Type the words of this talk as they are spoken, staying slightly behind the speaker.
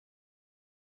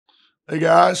Hey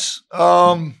guys,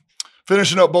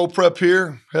 finishing up bowl prep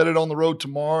here. Headed on the road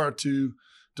tomorrow to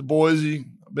Boise.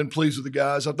 I've been pleased with the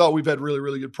guys. I thought we've had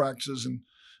really good practices, and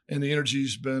the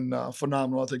energy's been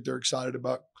phenomenal. I think they're excited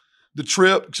about the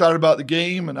trip, excited about the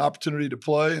game, and opportunity to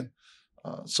play. And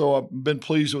so I've been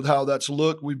pleased with how that's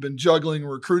looked. We've been juggling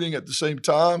recruiting at the same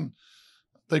time.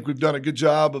 I think we've done a good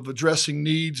job of addressing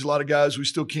needs. A lot of guys we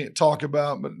still can't talk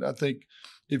about, but I think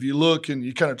if you look and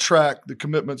you kind of track the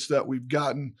commitments that we've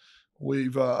gotten,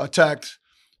 we've attacked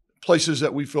places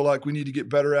that we feel like we need to get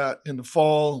better at in the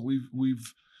fall.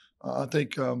 We've I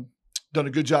think done a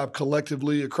good job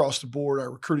collectively across the board, our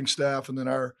recruiting staff, and then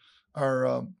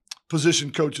our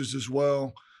position coaches as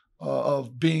well,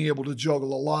 of being able to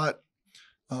juggle a lot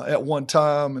at one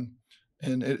time,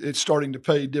 and it's starting to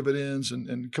pay dividends,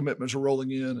 and commitments are rolling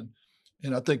in,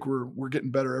 and I think we're getting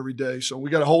better every day. So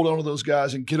we got to hold on to those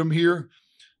guys and get them here.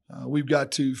 We've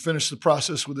got to finish the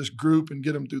process with this group and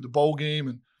get them through the bowl game,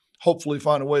 and hopefully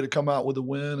find a way to come out with a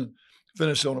win and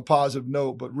finish on a positive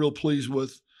note. But real pleased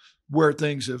with where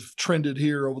things have trended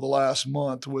here over the last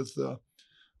month with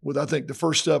I think the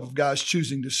first step of guys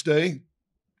choosing to stay,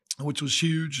 which was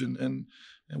huge, and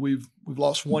we've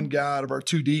lost one guy out of our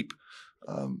two deep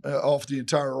off the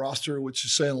entire roster, which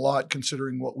is saying a lot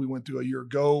considering what we went through a year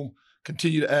ago.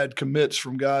 Continue to add commits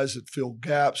from guys that fill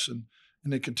gaps, and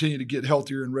they continue to get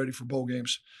healthier and ready for bowl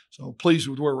games. So pleased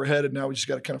with where we're headed. Now we just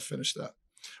got to kind of finish that.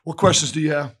 What questions do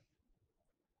you have?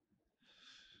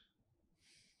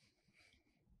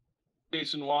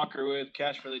 Jason Walker with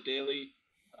Cash for the Daily.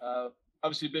 Uh,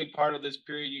 Obviously, a big part of this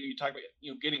period you talk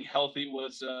about, getting healthy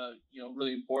was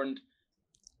really important.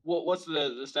 What's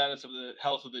the status of the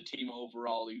health of the team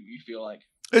overall? You feel like?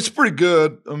 It's pretty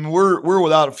good. I mean, we're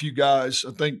without a few guys.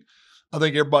 I think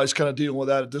everybody's kind of dealing with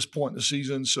that at this point in the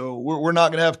season. So we're not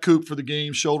going to have Coop for the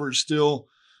game. Shoulder is still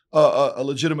a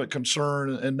legitimate concern,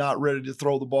 and not ready to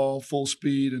throw the ball full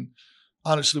speed, and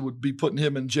honestly would be putting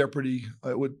him in jeopardy.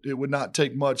 It would not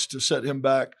take much to set him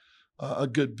back a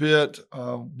good bit.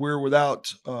 We're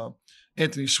without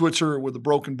Anthony Switzer with a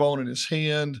broken bone in his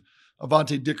hand.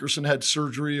 Avante Dickerson had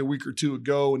surgery a week or two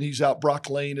ago, and he's out. Brock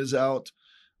Lane is out.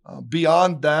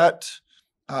 Beyond that,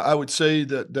 I would say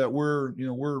that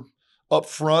we're up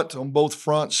front on both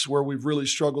fronts where we've really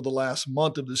struggled the last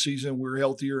month of the season. We're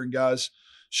healthier, and guys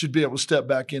should be able to step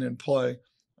back in and play.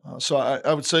 So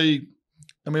I would say,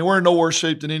 I mean, we're in no worse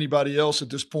shape than anybody else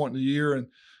at this point in the year, and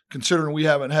considering we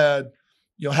haven't had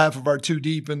half of our two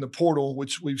deep in the portal,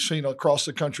 which we've seen across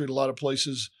the country at a lot of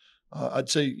places. I'd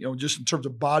say just in terms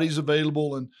of bodies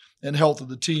available and health of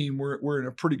the team, we're in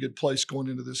a pretty good place going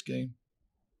into this game.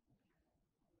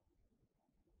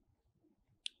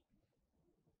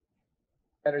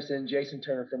 Anderson, Jason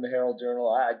Turner from the Herald Journal.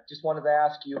 I just wanted to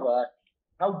ask you,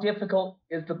 how difficult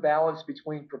is the balance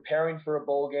between preparing for a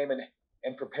bowl game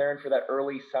and preparing for that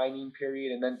early signing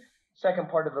period? And then second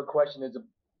part of the question is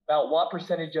about what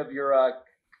percentage of your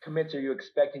commits are you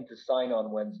expecting to sign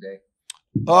on Wednesday?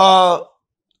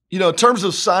 In terms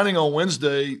of signing on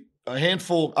Wednesday, a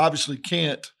handful obviously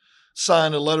can't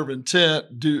sign a letter of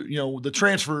intent. The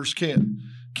transfers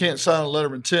can't sign a letter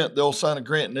of intent. They'll sign a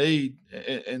grant and aid,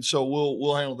 and so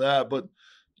we'll handle that. But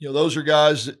those are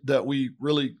guys that we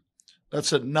really,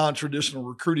 that's a non-traditional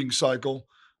recruiting cycle.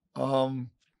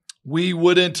 We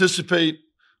would anticipate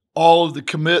all of the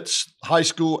commits, high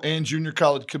school and junior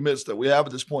college commits that we have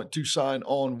at this point, to sign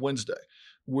on Wednesday.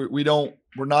 We're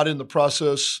not in the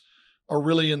process or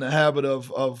really in the habit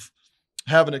of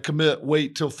having a commit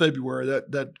wait till February.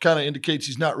 That kind of indicates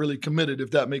he's not really committed,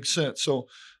 if that makes sense. So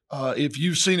if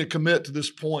you've seen a commit to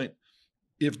this point,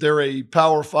 if they're a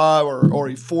Power 5 or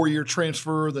a 4-year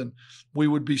transfer, then we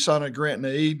would be signing a grant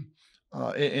and aid,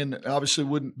 and obviously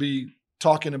wouldn't be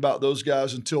talking about those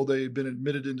guys until they've been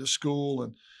admitted into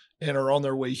school and are on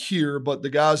their way here. But the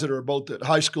guys that are both at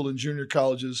high school and junior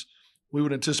colleges, we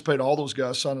would anticipate all those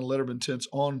guys signing a letter of intents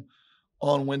on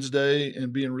Wednesday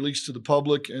and being released to the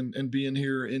public and being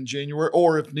here in January,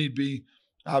 or if need be,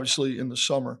 obviously in the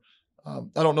summer. I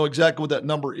don't know exactly what that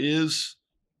number is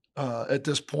at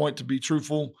this point, to be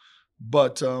truthful,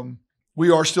 but we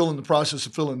are still in the process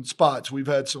of filling spots. We've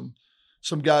had some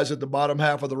guys at the bottom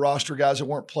half of the roster, guys that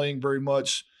weren't playing very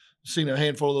much. Seen a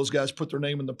handful of those guys put their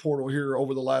name in the portal here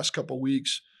over the last couple of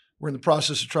weeks. We're in the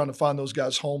process of trying to find those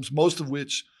guys homes, most of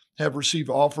which have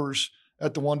received offers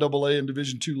at the 1AA and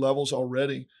Division II levels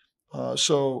already.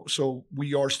 So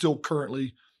we are still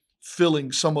currently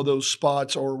filling some of those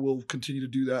spots, or we'll continue to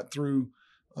do that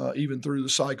even through the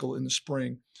cycle in the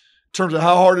spring. In terms of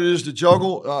how hard it is to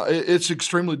juggle, it's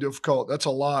extremely difficult. That's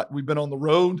a lot. We've been on the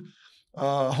road,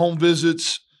 home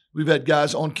visits. We've had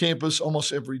guys on campus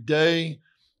almost every day.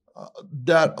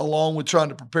 that along with trying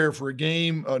to prepare for a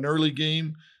game, an early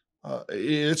game,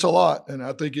 it's a lot. And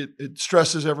I think it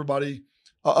stresses everybody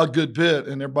a good bit,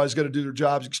 and everybody's got to do their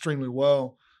jobs extremely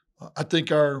well. I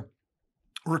think our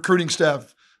recruiting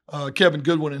staff, Kevin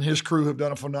Goodwin and his crew have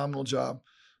done a phenomenal job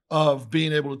of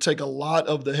being able to take a lot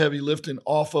of the heavy lifting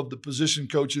off of the position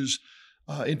coaches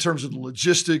in terms of the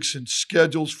logistics and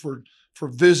schedules for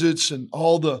visits and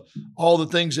all the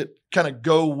things that kind of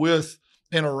go with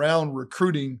and around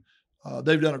recruiting.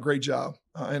 They've done a great job,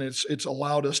 and it's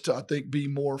allowed us to, I think, be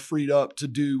more freed up to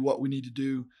do what we need to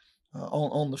do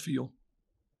on the field.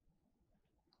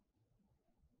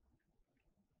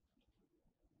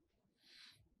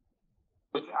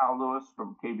 Coach Al Lewis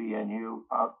from KBNU.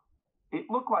 It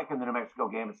looked like in the New Mexico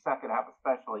game, the second half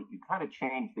especially, you kind of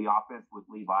changed the offense with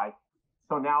Levi.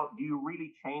 So now, do you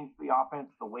really change the offense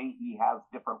the way he has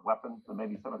different weapons than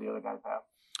maybe some of the other guys have?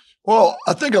 Well,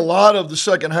 I think a lot of the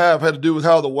second half had to do with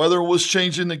how the weather was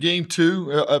changing the game too,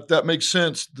 if that makes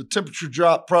sense. The temperature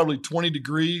dropped probably 20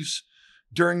 degrees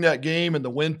during that game, and the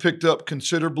wind picked up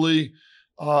considerably,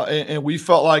 and we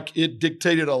felt like it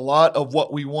dictated a lot of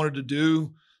what we wanted to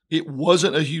do. It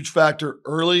wasn't a huge factor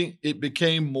early. It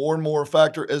became more and more a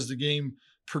factor as the game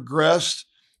progressed.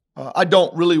 I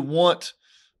don't really want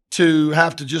to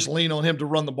have to just lean on him to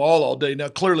run the ball all day. Now,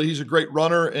 clearly he's a great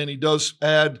runner, and he does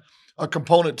add a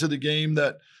component to the game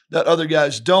that other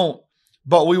guys don't,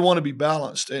 but we want to be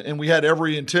balanced, and we had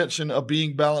every intention of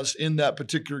being balanced in that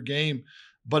particular game.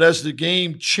 But as the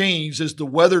game changed, as the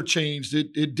weather changed,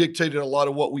 it dictated a lot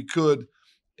of what we could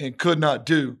and could not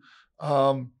do.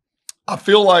 I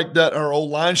feel like that our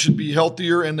O-line should be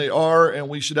healthier, and they are, and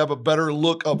we should have a better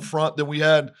look up front than we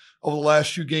had over the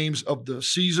last few games of the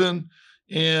season.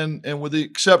 And with the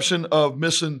exception of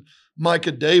missing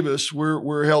Micah Davis,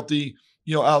 we're healthy,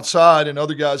 outside, and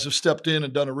other guys have stepped in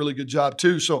and done a really good job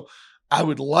too. So I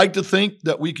would like to think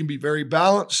that we can be very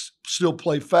balanced, still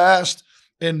play fast,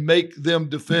 and make them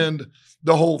defend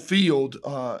the whole field,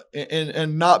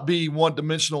 and not be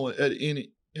one-dimensional at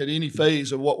any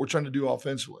phase of what we're trying to do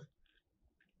offensively.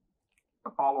 A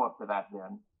follow-up to that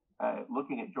then,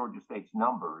 looking at Georgia State's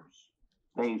numbers,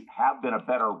 they have been a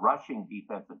better rushing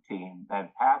defensive team than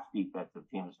pass defensive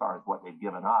team as far as what they've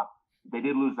given up. They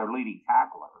did lose their leading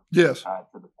tackler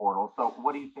to the portal. So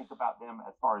what do you think about them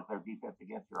as far as their defense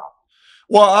against your offense?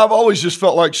 Well, I've always just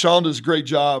felt like Sean does a great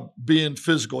job being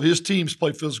physical. His teams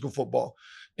play physical football.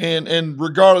 And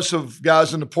regardless of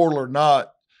guys in the portal or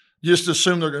not, just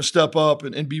assume they're going to step up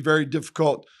and be very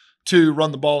difficult to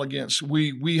run the ball against.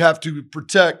 We have to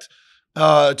protect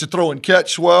to throw and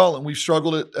catch well, and we've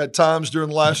struggled at times during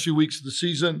the last few weeks of the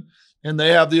season, and they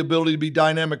have the ability to be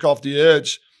dynamic off the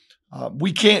edge.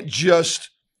 We can't just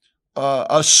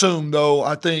assume, though,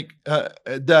 I think,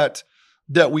 that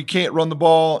we can't run the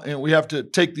ball, and we have to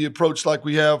take the approach like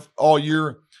we have all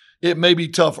year. It may be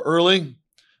tough early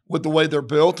with the way they're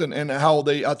built and how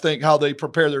they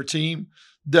prepare their team,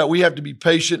 that we have to be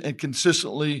patient and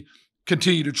consistently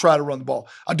continue to try to run the ball.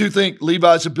 I do think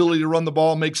Levi's ability to run the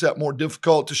ball makes that more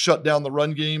difficult to shut down the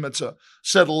run game. It's a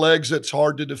set of legs that's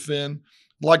hard to defend.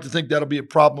 I'd like to think that'll be a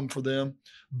problem for them.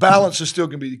 Balance is still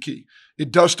going to be the key.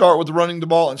 It does start with running the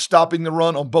ball and stopping the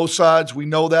run on both sides. We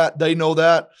know that. They know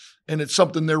that. And it's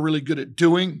something they're really good at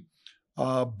doing.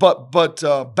 But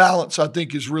balance, I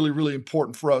think, is really, really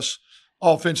important for us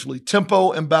offensively.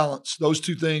 Tempo and balance, those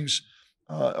two things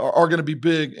are going to be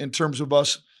big in terms of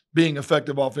us being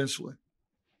effective offensively.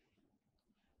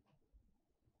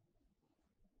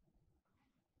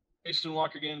 Jason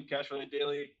Walker again, Cash Valley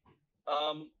Daily.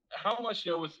 How much,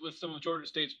 with some of Georgia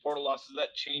State's portal losses, does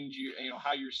that change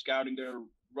how you're scouting their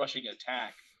rushing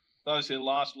attack? Obviously, they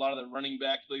lost a lot of their running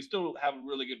back. But they still have a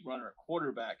really good runner at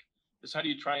quarterback. Just how do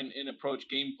you try and approach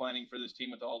game planning for this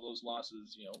team with all those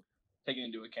losses, taken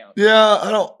into account? Yeah,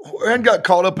 I hadn't got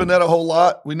caught up in that a whole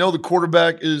lot. We know the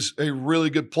quarterback is a really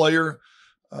good player.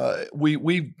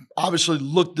 We obviously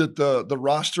looked at the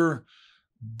roster,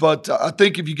 but I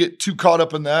think if you get too caught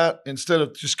up in that, instead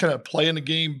of just kind of playing the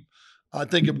game, I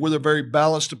think with a very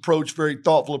balanced approach, very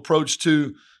thoughtful approach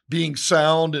to being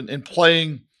sound and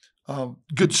playing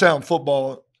good sound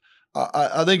football,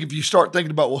 I think if you start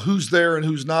thinking about, well, who's there and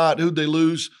who's not, who'd they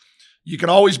lose, you can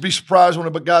always be surprised when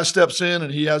a guy steps in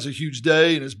and he has a huge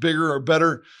day and is bigger or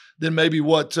better than maybe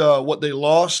what they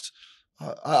lost.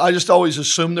 I just always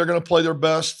assume they're going to play their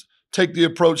best, take the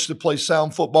approach to play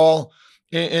sound football,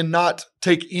 and not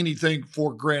take anything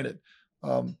for granted.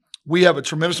 We have a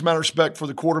tremendous amount of respect for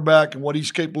the quarterback and what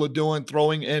he's capable of doing,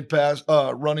 throwing and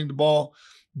running the ball.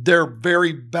 They're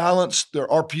very balanced. Their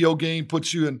RPO game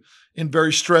puts you in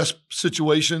very stressed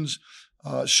situations.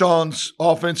 Sean's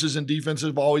offenses and defenses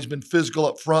have always been physical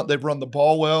up front. They've run the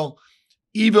ball well,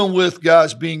 even with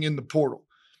guys being in the portal.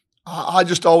 I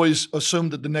just always assume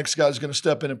that the next guy is going to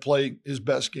step in and play his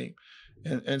best game.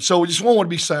 And so we just want to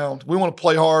be sound. We want to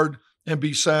play hard and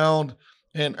be sound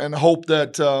and hope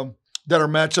that that our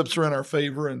matchups are in our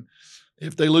favor. And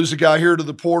if they lose a guy here to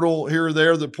the portal, here or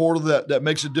there, the portal that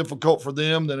makes it difficult for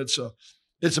them, then it's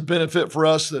a benefit for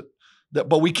us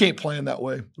but we can't plan that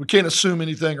way. We can't assume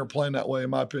anything or plan that way, in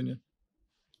my opinion.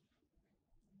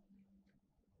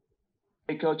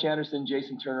 Hey, Coach Anderson,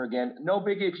 Jason Turner again. No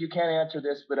biggie if you can't answer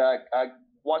this, but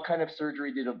what kind of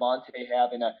surgery did Avante have?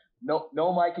 And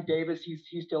no Micah Davis.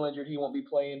 He's still injured. He won't be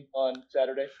playing on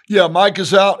Saturday. Yeah, Mike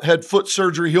is out, had foot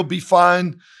surgery. He'll be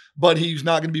fine, but he's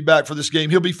not going to be back for this game.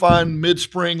 He'll be fine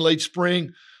mid-spring, late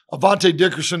spring. Avante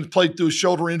Dickerson played through a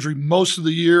shoulder injury most of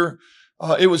the year.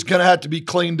 It was going to have to be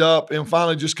cleaned up, and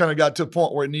finally just kind of got to a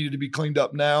point where it needed to be cleaned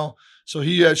up now. So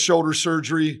he had shoulder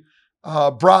surgery.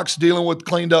 Brock's dealing with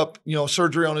cleaned up,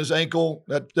 surgery on his ankle.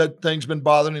 That thing's been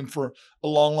bothering him for a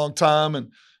long, long time,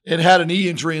 and had a knee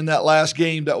injury in that last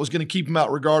game that was going to keep him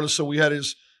out regardless. So we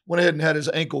went ahead and had his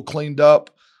ankle cleaned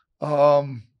up.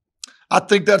 I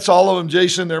think that's all of them,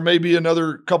 Jason. There may be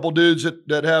another couple dudes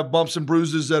that have bumps and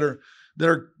bruises that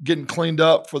are getting cleaned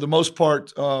up. For the most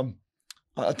part,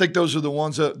 I think those are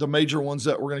the major ones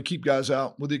that we're going to keep guys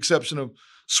out, with the exception of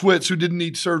Switz, who didn't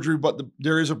need surgery, but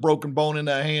there is a broken bone in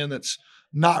that hand that's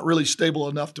not really stable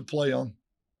enough to play on.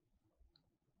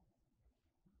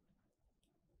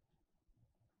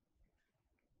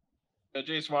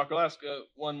 Jason Walker, I'll ask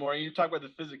one more. You talk about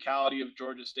the physicality of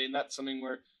Georgia State, and that's something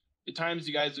where at times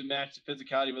you guys would match the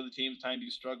physicality of other teams, times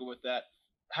you struggle with that.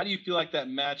 How do you feel like that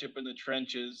matchup in the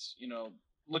trenches,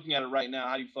 looking at it right now,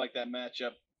 how do you feel like that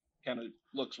matchup kind of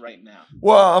looks right now?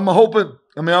 Well, I'm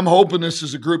hoping this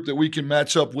is a group that we can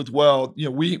match up with well.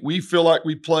 We feel like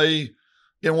we play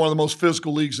in one of the most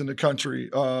physical leagues in the country,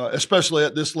 especially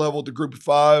at this level, the group of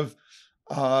five.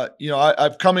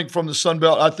 I've coming from the Sun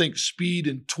Belt. I think speed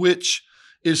and twitch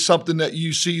is something that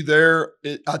you see there.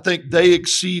 I think they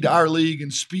exceed our league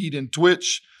in speed and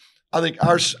twitch. I think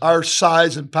our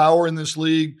size and power in this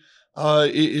league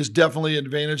is definitely an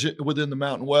advantage within the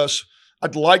Mountain West.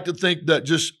 I'd like to think that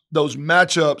just those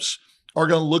matchups are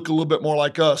going to look a little bit more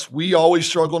like us. We always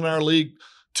struggle in our league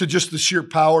to just the sheer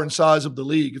power and size of the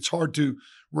league. It's hard to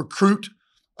recruit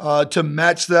to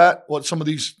match that, what some of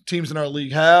these teams in our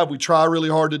league have. We try really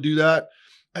hard to do that.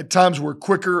 At times we're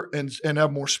quicker and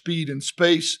have more speed and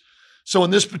space. So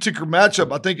in this particular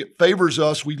matchup, I think it favors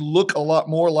us. We look a lot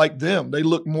more like them. They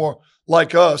look more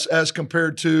like us as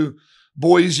compared to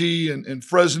Boise and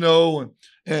Fresno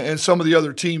and some of the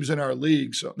other teams in our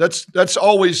league. So that's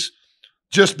always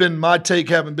just been my take,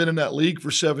 having been in that league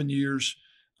for 7 years,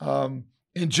 and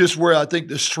just where I think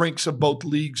the strengths of both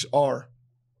leagues are.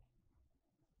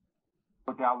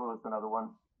 Al Lewis, another one.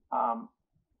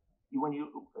 When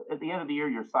you at the end of the year,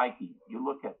 your psyche, you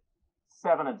look at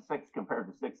 7-6 compared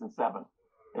to 6-7.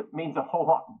 It means a whole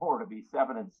lot more to be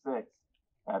 7-6 to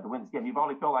win this game. You've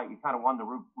only felt like you kind of won the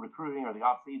recruiting or the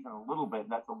off season a little bit.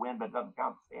 And that's a win, but it doesn't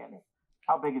count standing.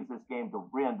 How big is this game to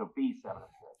win to be 7-6?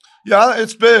 Yeah,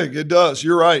 it's big. It does.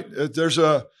 You're right.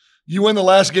 You win the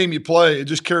last game you play, it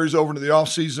just carries over into the off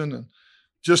season and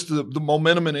just the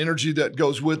momentum and energy that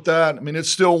goes with that. I mean, it's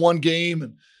still one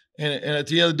game, and at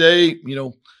the end of the day,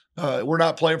 we're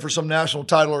not playing for some national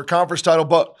title or conference title,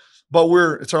 but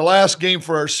it's our last game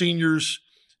for our seniors.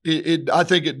 I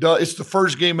think it does. It's the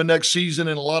first game of next season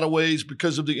in a lot of ways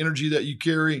because of the energy that you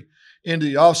carry into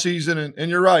the off season. And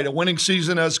you're right, a winning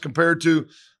season as compared to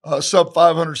a sub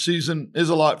 500 season is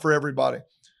a lot for everybody.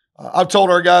 I've told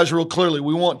our guys real clearly,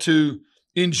 we want to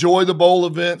enjoy the bowl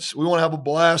events. We want to have a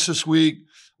blast this week.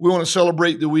 We want to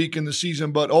celebrate the week and the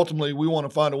season, but ultimately we want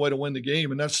to find a way to win the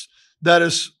game. And that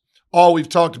is all we've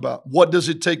talked about. What does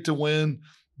it take to win?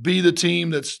 Be the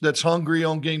team that's hungry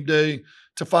on game day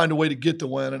to find a way to get the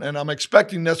win. And I'm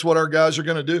expecting that's what our guys are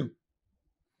going to do.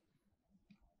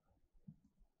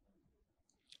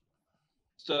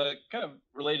 So kind of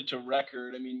related to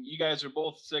record, I mean, you guys are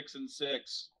both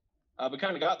 6-6, but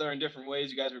kind of got there in different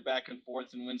ways. You guys were back and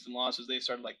forth in wins and losses. They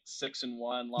started like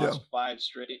 6-1, lost 5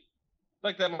 straight.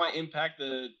 Like that might impact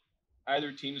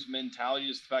either team's mentality,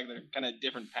 just the fact that they're kind of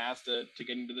different paths to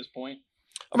getting to this point.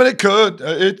 I mean, it could.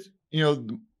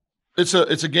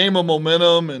 It's a game of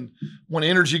momentum, and when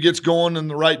energy gets going in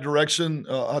the right direction,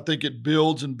 I think it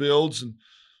builds and builds. And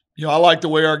I like the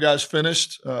way our guys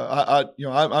finished.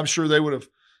 I'm sure they would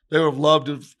have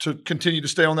loved to continue to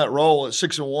stay on that roll at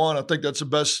 6-1. I think that's the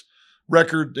best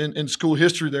record in school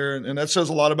history there, and that says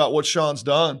a lot about what Sean's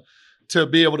done to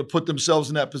be able to put themselves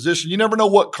in that position. You never know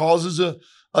what causes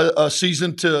a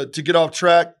season to get off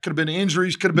track. Could have been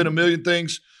injuries, could have been a million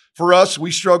things. For us,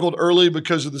 we struggled early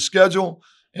because of the schedule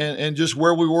and just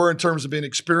where we were in terms of being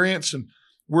experienced. And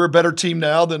we're a better team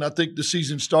now than I think the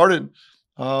season started.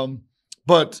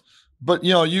 But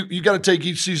you got to take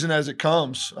each season as it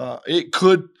comes. It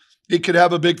could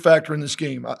have a big factor in this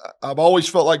game. I've always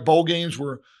felt like bowl games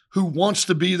were who wants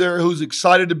to be there, who's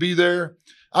excited to be there.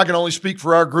 I can only speak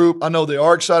for our group. I know they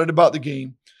are excited about the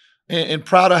game and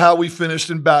proud of how we finished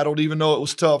and battled, even though it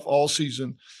was tough all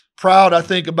season. Proud, I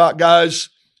think, about guys'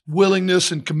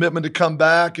 willingness and commitment to come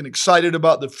back and excited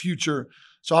about the future.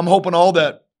 So I'm hoping all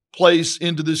that plays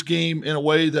into this game in a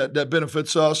way that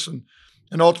benefits us and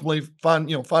ultimately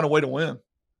find a way to win.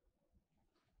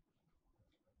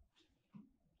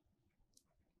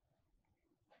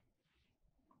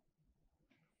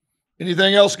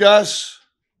 Anything else, guys?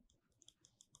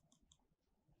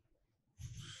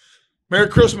 Merry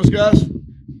Christmas, guys.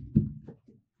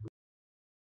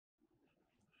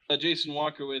 Jason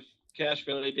Walker with Cache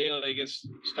Valley Daily. I guess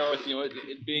start with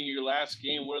it being your last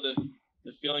game. What are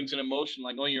the feelings and emotion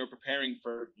like knowing you're preparing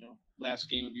for last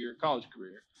game of your college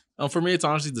career? For me, it's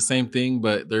honestly the same thing,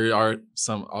 but there are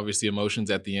some obviously emotions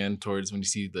at the end towards when you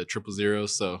see the 000.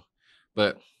 So,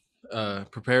 but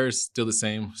prepare is still the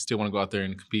same. Still want to go out there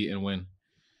and compete and win.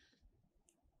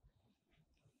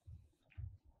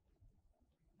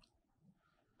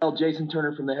 Well, Jason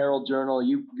Turner from the Herald Journal.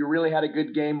 You really had a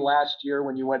good game last year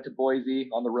when you went to Boise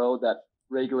on the road, that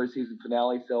regular season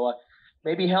finale. So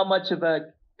maybe how much of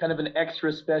a kind of an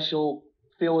extra special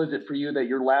feel is it for you that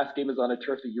your last game is on a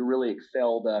turf that you really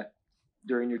excelled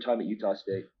during your time at Utah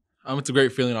State? It's a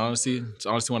great feeling, honestly. I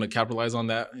honestly want to capitalize on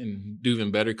that and do even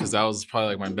better because that was probably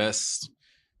like my best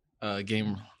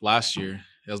game last year.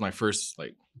 That was my first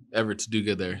ever to do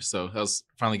good there. So that was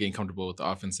finally getting comfortable with the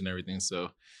offense and everything.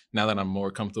 So now that I'm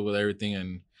more comfortable with everything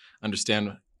and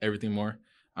understand everything more,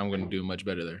 I'm going to do much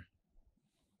better there.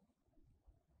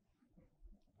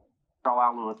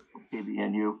 Carl Lewis from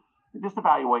KBNU. Just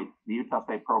evaluate the Utah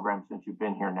State program since you've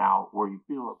been here now, where you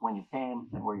feel it when you came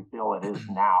and where you feel it is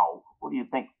now. What do you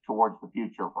think towards the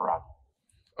future for us?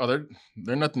 Oh,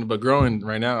 they're nothing but growing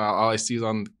right now. All I see is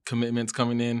on commitments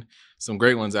coming in, some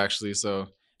great ones actually. So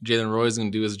Jalen Roy's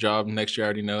going to do his job next year. I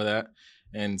already know that.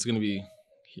 And it's going to be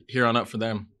here on up for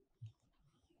them.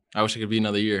 I wish it could be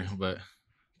another year, but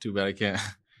too bad I can't.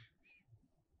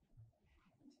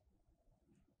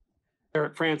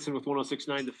 Eric Franson with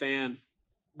 106.9 The Fan.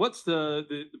 What's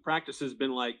the practice has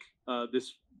been like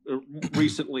this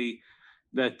recently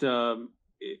that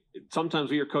sometimes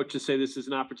we hear coaches say this is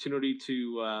an opportunity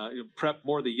to prep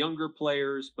more of the younger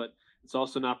players, but it's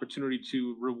also an opportunity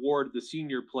to reward the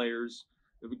senior players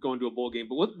going to a bowl game.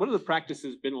 But what have the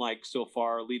practices been like so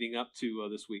far leading up to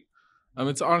this week?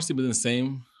 It's honestly been the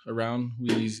same around.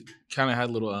 We kind of had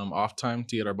a little off time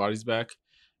to get our bodies back,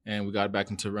 and we got back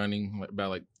into running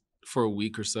about for a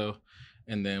week or so.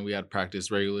 And then we had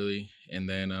practice regularly, and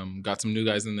then got some new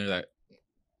guys in there that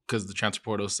because of the transfer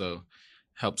portal, so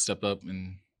helped step up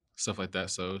and stuff like that.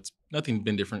 So it's nothing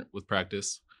been different with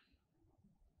practice.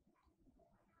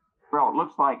 Well, it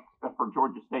looks like for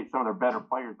Georgia State, some of their better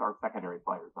players are secondary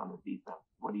players on the defense.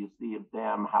 What do you see of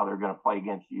them, how they're going to play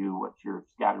against you? What's your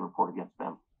scouting report against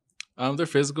them? They're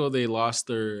physical. They lost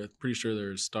pretty sure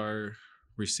their star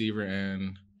receiver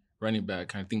and running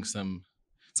back. I think some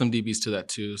DBs to that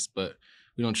too, but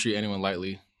we don't treat anyone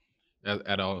lightly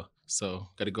at all. So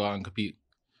got to go out and compete.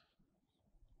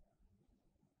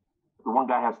 The one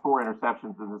guy has 4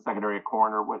 interceptions in the secondary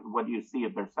corner. What do you see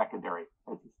of their secondary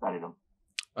as you studied them?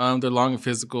 They're long and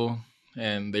physical,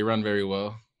 and they run very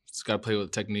well. Just got to play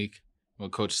with technique.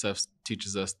 What Coach Steph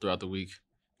teaches us throughout the week.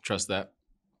 Trust that.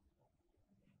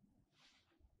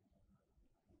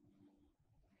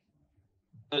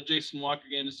 Jason Walker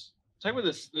again. Just talk about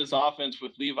this offense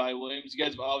with Levi Williams. You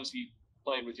guys have obviously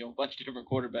played with a bunch of different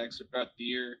quarterbacks throughout the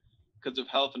year because of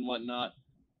health and whatnot.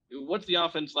 What's the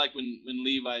offense like when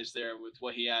Levi's there with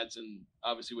what he adds and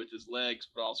obviously with his legs,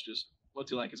 but also just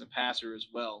what's he like as a passer as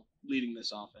well, leading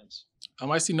this offense?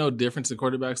 I see no difference in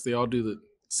quarterbacks. They all do the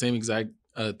same exact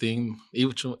thing.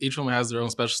 Each of them has their own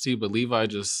specialty, but Levi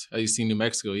just, as you see New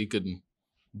Mexico, he couldn't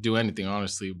do anything,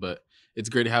 honestly. But it's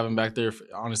great to have him back there,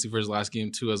 honestly, for his last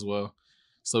game too as well.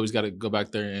 So he's got to go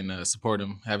back there and support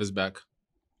him, have his back.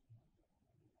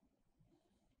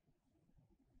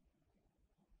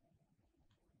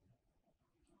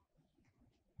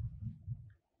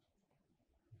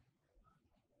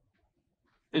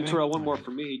 And Terrell, one more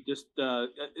for me. Just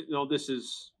this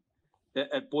is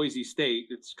at Boise State.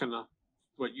 It's kind of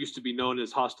what used to be known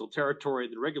as hostile territory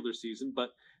in the regular season, but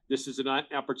this is an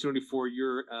opportunity for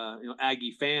your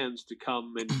Aggie fans to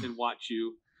come and watch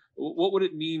you. What would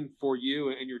it mean for you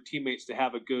and your teammates to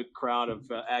have a good crowd of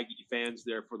Aggie fans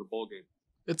there for the bowl game?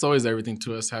 It's always everything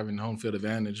to us having home field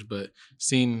advantage, but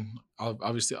seeing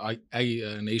obviously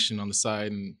Aggie Nation on the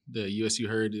side and the USU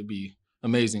herd, it'd be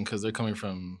amazing because they're coming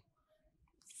from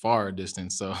far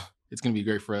distance. So it's going to be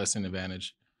great for us and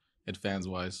advantage at fans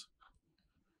wise.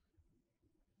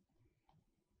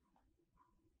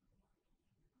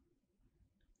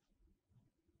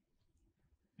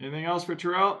 Anything else for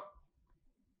Terrell?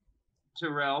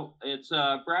 Terrell, it's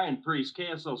Brian Priest,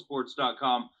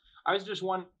 KSLSports.com. I was just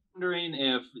wondering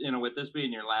if, with this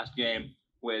being your last game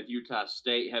with Utah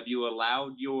State, have you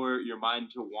allowed your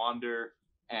mind to wander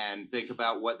and think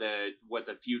about what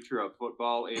the future of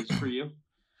football is for you?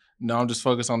 No, I'm just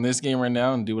focused on this game right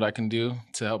now and do what I can do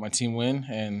to help my team win.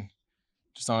 And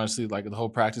just honestly, like the whole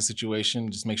practice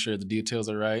situation, just make sure the details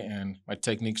are right and my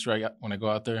technique's right when I go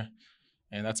out there.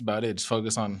 And that's about it. Just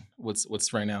focus on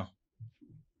what's right now.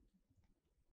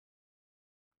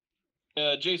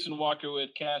 Jason Walker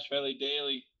with Cache Valley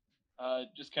Daily.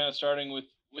 Just kind of starting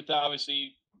with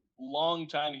obviously long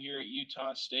time here at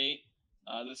Utah State.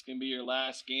 This can be your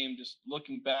last game. Just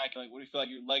looking back, like what do you feel like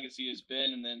your legacy has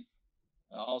been, and then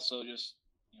also just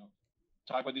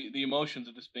talk about the emotions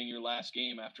of this being your last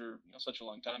game after such a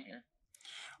long time here.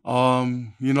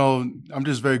 I'm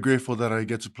just very grateful that I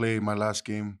get to play my last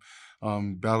game.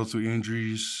 Battle through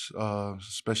injuries,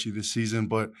 especially this season,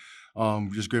 but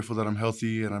just grateful that I'm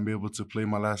healthy and I'm able to play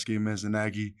my last game as an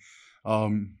Aggie.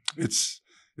 It's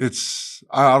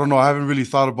I don't know. I haven't really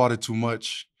thought about it too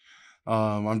much.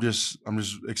 I'm just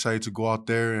excited to go out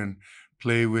there and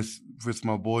play with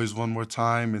my boys one more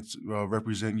time. It's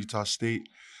represent Utah State.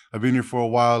 I've been here for a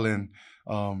while, and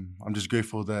I'm just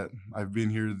grateful that I've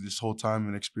been here this whole time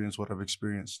and experienced what I've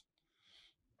experienced.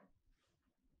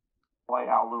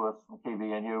 Al Lewis from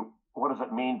KVNU. What does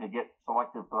it mean to get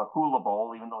selected for the Hula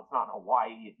Bowl, even though it's not in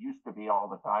Hawaii? It used to be all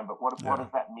the time. But what does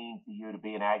that mean to you to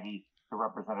be an Aggie to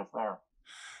represent us there?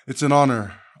 It's an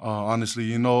honor,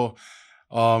 honestly.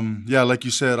 Like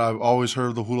you said, I've always heard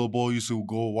of the Hula Bowl. Used to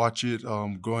go watch it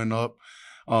growing up.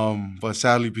 But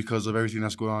sadly, because of everything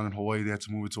that's going on in Hawaii, they had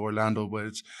to move it to Orlando. But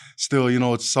it's still,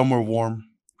 it's somewhere warm.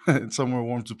 It's somewhere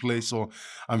warm to play. So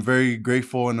I'm very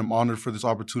grateful and I'm honored for this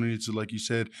opportunity to, like you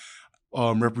said,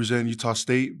 represent Utah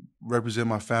State, represent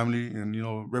my family, and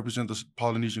represent the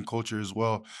Polynesian culture as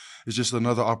well. It's just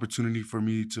another opportunity for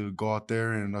me to go out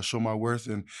there and show my worth,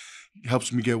 and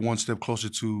helps me get one step closer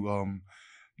to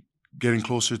getting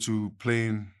closer to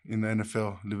playing in the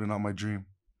NFL, living out my dream.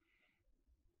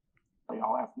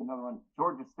 I'll ask you another one.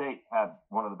 Georgia State had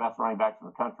one of the best running backs in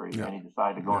the country, and he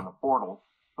decided to go in the portal,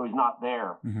 so he's not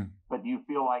there. Mm-hmm. But do you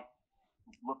feel like,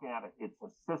 looking at it, it's a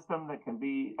system that can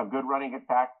be a good running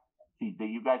attack? Do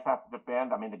you guys have to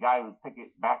defend? I mean, the guy who's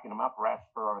backing him up rushed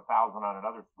for 1,000 on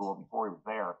another school before he was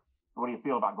there. So what do you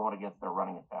feel about going against their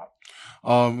running attack?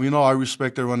 I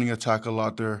respect their running attack a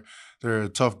lot. They're a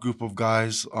tough group of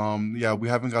guys. We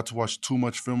haven't got to watch too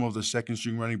much film of the second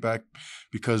string running back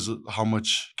because of how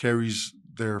much carries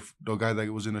the guy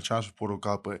that was in the transfer portal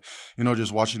got. But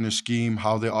just watching their scheme,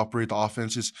 how they operate the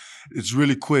offense, it's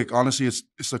really quick. Honestly,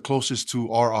 it's the closest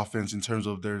to our offense in terms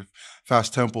of their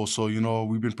fast tempo. So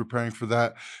we've been preparing for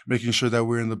that, making sure that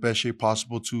we're in the best shape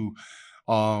possible to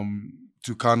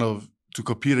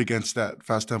compete against that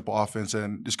fast tempo offense.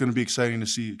 And it's going to be exciting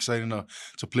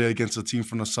to play against a team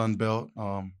from the Sun Belt.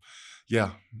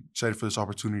 Excited for this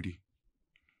opportunity.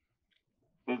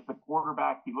 Is the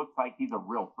quarterback, he looks like he's a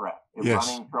real threat. Yes.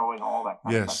 Running, throwing, all that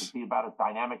kind of stuff. Is he about as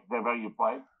dynamic as everybody you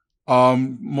play?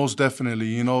 Most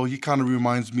definitely. He kind of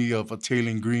reminds me of a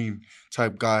Taylor Green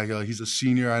type guy. He's a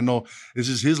senior. I know this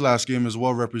is his last game as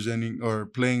well, representing or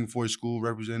playing for his school,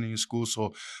 representing his school.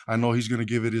 So I know he's going to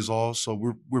give it his all. So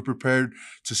we're prepared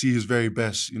to see his very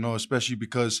best, especially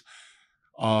because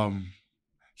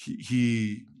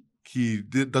he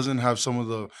doesn't have some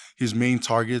of his main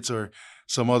targets or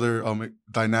some other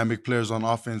dynamic players on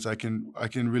offense. I can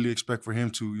really expect for him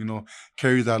to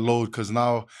carry that load, because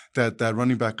now that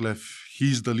running back left,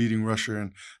 he's the leading rusher,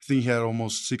 and I think he had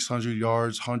almost 600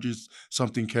 yards, 100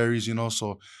 something carries.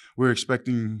 So we're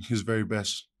expecting his very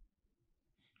best.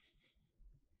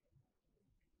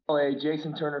 Hey,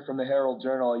 Jason Turner from the Herald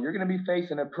Journal. You're going to be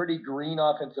facing a pretty green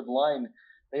offensive line.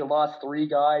 They lost 3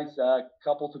 guys, a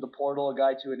couple to the portal, a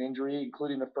guy to an injury,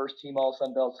 including the first-team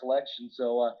All-Sun Belt selection.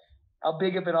 So how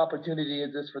big of an opportunity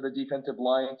is this for the defensive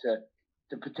line to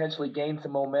potentially gain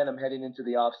some momentum heading into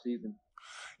the offseason?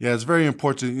 Yeah, it's very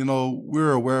important.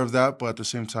 We're aware of that, but at the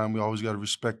same time, we always got to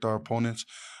respect our opponents.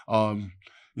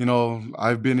 you know,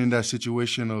 I've been in that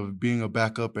situation of being a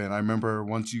backup, and I remember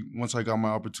once I got my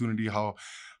opportunity, how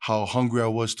hungry I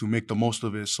was to make the most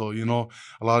of it. So, you know,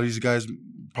 a lot of these guys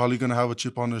probably gonna have a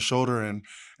chip on their shoulder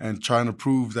and trying to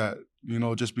prove that, you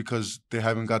know, just because they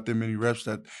haven't got that many reps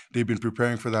that they've been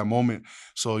preparing for that moment.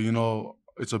 So, you know,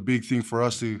 it's a big thing for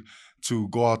us to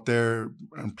go out there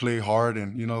and play hard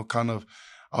and, you know, kind of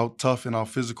out tough and out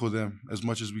physical them as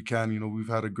much as we can. You know, we've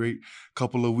had a great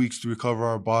couple of weeks to recover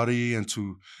our body and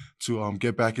to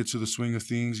get back into the swing of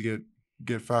things,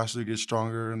 get faster, get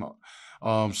stronger,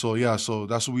 and so yeah, so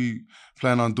that's what we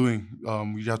plan on doing.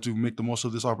 We have to make the most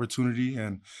of this opportunity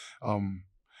and um,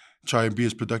 try and be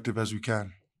as productive as we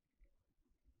can.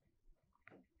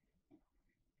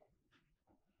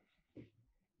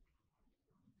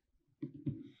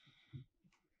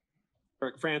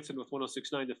 Eric Franson with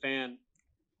 106.9 The Fan.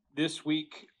 This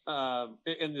week,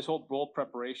 in this whole bowl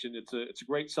preparation, it's a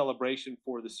great celebration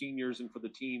for the seniors and for the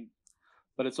team,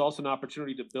 but it's also an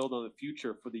opportunity to build on the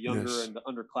future for the younger Yes. and the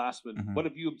underclassmen. Mhm. What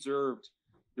have you observed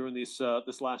during this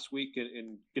last week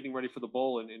in getting ready for the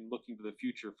bowl and looking to the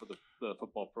future for the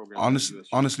football program? at USU?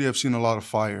 Honestly, I've seen a lot of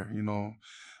fire. You know,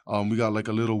 we got like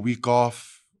a little week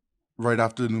off right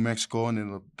after New Mexico, and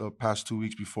then the past 2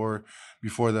 weeks before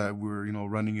that, we were, you know,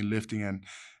 running and lifting and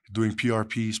doing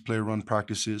PRPs, play run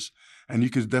practices, and you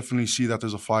could definitely see that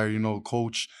there's a fire. You know,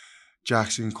 Coach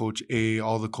Jackson, Coach A,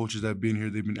 all the coaches that have been here,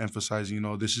 they've been emphasizing, you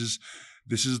know, this is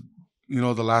you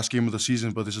know, the last game of the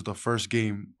season, but this is the first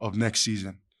game of next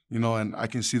season. You know, and I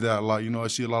can see that a lot. You know, I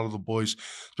see a lot of the boys,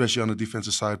 especially on the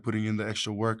defensive side, putting in the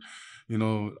extra work. You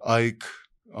know, Ike,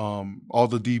 all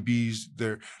the DBs,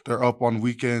 they're up on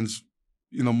weekends,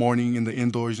 you know, morning in the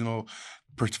indoors, you know,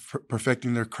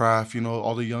 perfecting their craft. You know,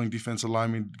 all the young defensive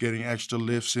linemen getting extra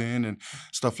lifts in and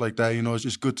stuff like that. You know, it's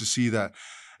just good to see that.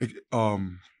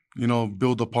 You know,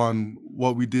 build upon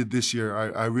what we did this year.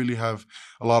 I really have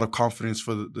a lot of confidence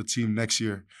for the team next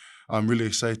year. I'm really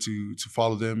excited to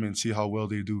follow them and see how well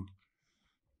they do.